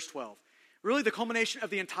finishes in verse 12. Really, the culmination of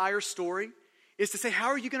the entire story is to say, how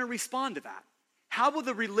are you going to respond to that? How will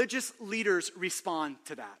the religious leaders respond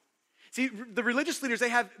to that? See, the religious leaders, they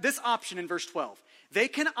have this option in verse 12. They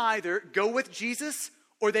can either go with Jesus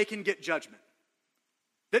or they can get judgment.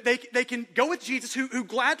 They can go with Jesus who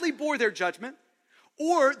gladly bore their judgment,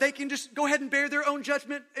 or they can just go ahead and bear their own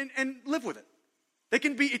judgment and live with it. They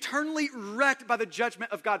can be eternally wrecked by the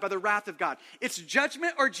judgment of God, by the wrath of God. It's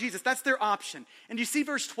judgment or Jesus. That's their option. And you see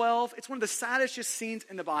verse 12, it's one of the saddest scenes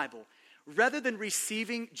in the Bible. Rather than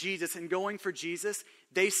receiving Jesus and going for Jesus,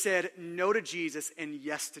 they said no to Jesus and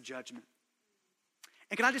yes to judgment.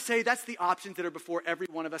 And can I just say, that's the options that are before every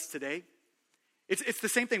one of us today. It's the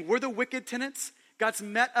same thing. We're the wicked tenants. God's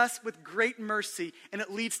met us with great mercy, and it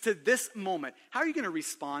leads to this moment. How are you going to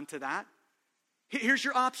respond to that? Here's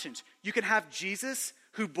your options. You can have Jesus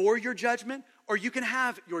who bore your judgment, or you can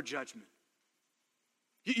have your judgment.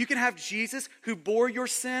 You can have Jesus who bore your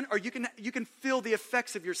sin, or you can feel the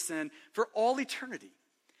effects of your sin for all eternity.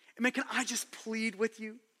 I mean, can I just plead with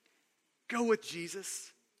you? Go with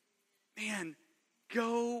Jesus. Man,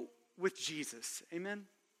 go with Jesus. Amen?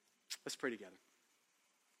 Let's pray together.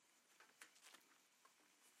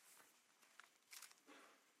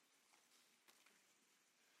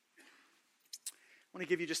 I want to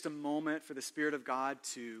give you just a moment for the Spirit of God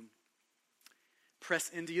to press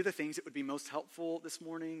into you the things that would be most helpful this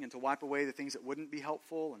morning and to wipe away the things that wouldn't be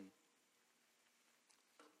helpful. And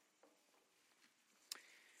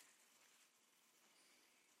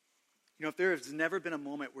you know, if there has never been a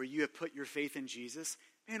moment where you have put your faith in Jesus,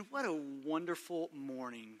 man, what a wonderful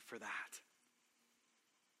morning for that.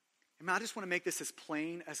 I mean, I just want to make this as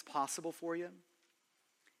plain as possible for you.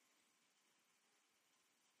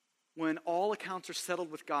 When all accounts are settled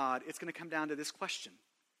with God, it's going to come down to this question.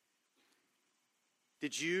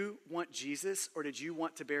 Did you want Jesus, or did you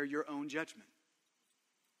want to bear your own judgment?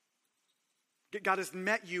 God has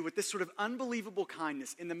met you with this sort of unbelievable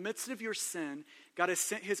kindness. In the midst of your sin, God has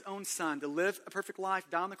sent his own son to live a perfect life,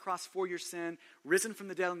 die on the cross for your sin, risen from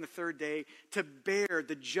the dead on the third day, to bear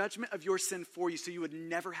the judgment of your sin for you so you would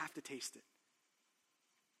never have to taste it.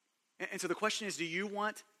 And so the question is, do you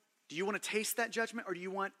want to taste that judgment, or do you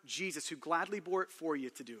want Jesus, who gladly bore it for you,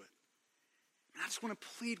 to do it? And I just want to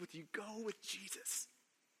plead with you, go with Jesus.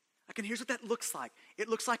 And here's what that looks like. It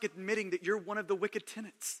looks like admitting that you're one of the wicked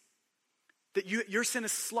tenants. That your sin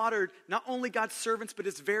has slaughtered not only God's servants, but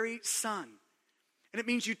his very son. And it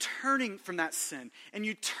means you turning from that sin and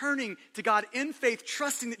you turning to God in faith,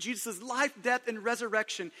 trusting that Jesus' life, death, and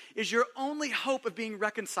resurrection is your only hope of being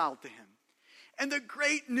reconciled to him. And the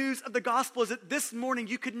great news of the gospel is that this morning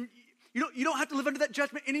you don't have to live under that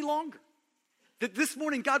judgment any longer. That this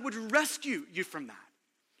morning God would rescue you from that.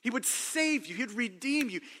 He would save you. He would redeem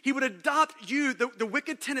you. He would adopt you, the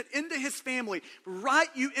wicked tenant, into his family, write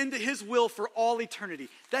you into his will for all eternity.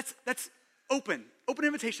 That's open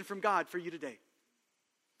invitation from God for you today.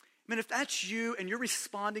 Man, if that's you and you're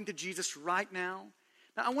responding to Jesus right now,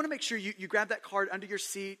 I want to make sure you grab that card under your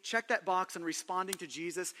seat, check that box on responding to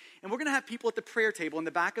Jesus, and we're going to have people at the prayer table in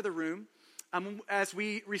the back of the room as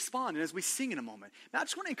we respond and as we sing in a moment. Now, I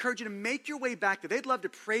just want to encourage you to make your way back there. They'd love to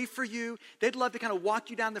pray for you. They'd love to kind of walk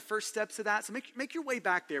you down the first steps of that. So make your way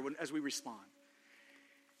back there as we respond.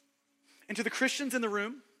 And to the Christians in the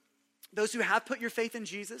room, those who have put your faith in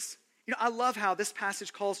Jesus, I love how this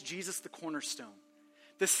passage calls Jesus the cornerstone,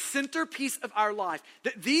 the centerpiece of our life,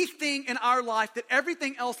 the thing in our life that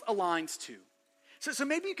everything else aligns to. So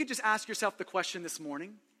maybe you could just ask yourself the question this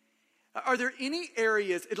morning. Are there any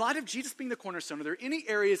areas, in light of Jesus being the cornerstone, are there any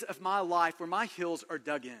areas of my life where my heels are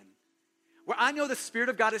dug in? Where I know the Spirit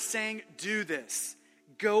of God is saying, do this,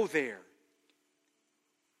 go there,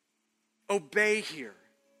 obey here.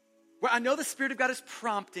 Where I know the Spirit of God is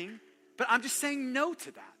prompting, but I'm just saying no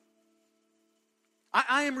to that.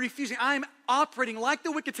 I am refusing. I am operating like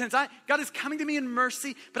the wicked tenants. God is coming to me in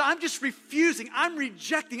mercy, but I'm just refusing. I'm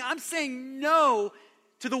rejecting. I'm saying no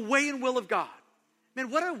to the way and will of God. Man,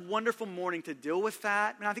 what a wonderful morning to deal with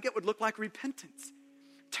that. I think it would look like repentance,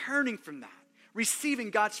 turning from that, receiving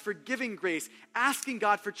God's forgiving grace, asking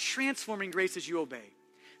God for transforming grace as you obey.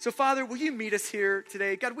 So, Father, will you meet us here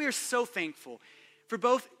today? God, we are so thankful for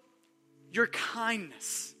both your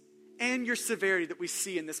kindness and your severity that we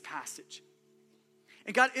see in this passage.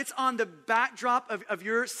 And God, it's on the backdrop of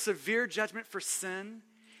your severe judgment for sin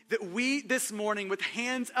that we this morning, with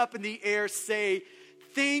hands up in the air, say,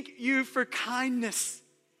 thank you for kindness.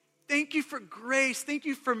 Thank you for grace. Thank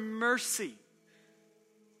you for mercy.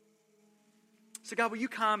 So God, will you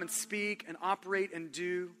come and speak and operate and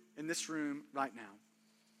do in this room right now?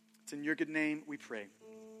 It's in your good name we pray.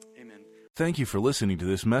 Amen. Thank you for listening to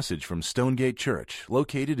this message from Stonegate Church,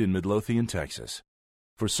 located in Midlothian, Texas.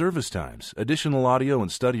 For service times, additional audio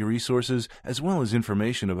and study resources, as well as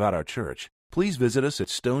information about our church, please visit us at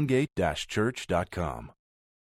stonegate-church.com.